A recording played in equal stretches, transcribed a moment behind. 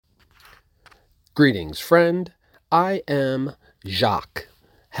Greetings, friend. I am Jacque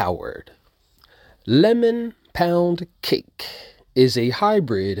Howard. Lemon Pound Cake is a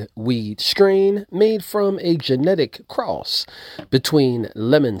hybrid weed strain made from a genetic cross between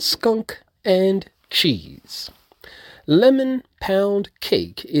lemon skunk and cheese. Lemon Pound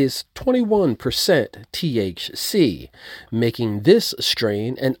Cake is 21% THC, making this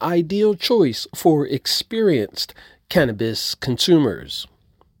strain an ideal choice for experienced cannabis consumers.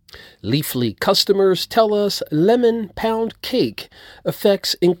 Leafly customers tell us Lemon Pound Cake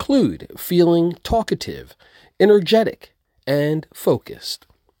effects include feeling talkative, energetic, and focused.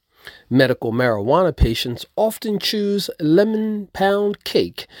 Medical marijuana patients often choose Lemon Pound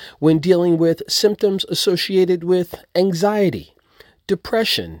Cake when dealing with symptoms associated with anxiety,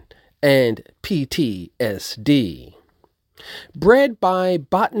 depression, and PTSD. Bred by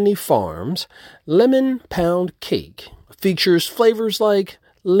Botany Farms, Lemon Pound Cake features flavors like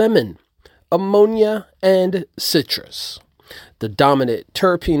lemon, ammonia, and citrus. The dominant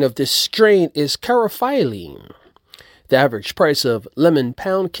terpene of this strain is caryophyllene. The average price of Lemon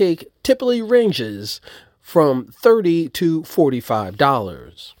Pound Cake typically ranges from $30 to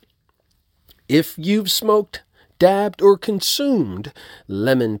 $45. If you've smoked, dabbed, or consumed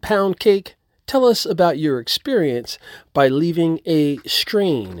Lemon Pound Cake, tell us about your experience by leaving a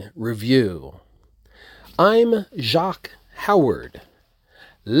strain review. I'm Jacque Howard.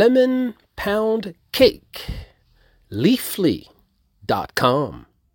 Lemon Pound Cake, Leafly.com.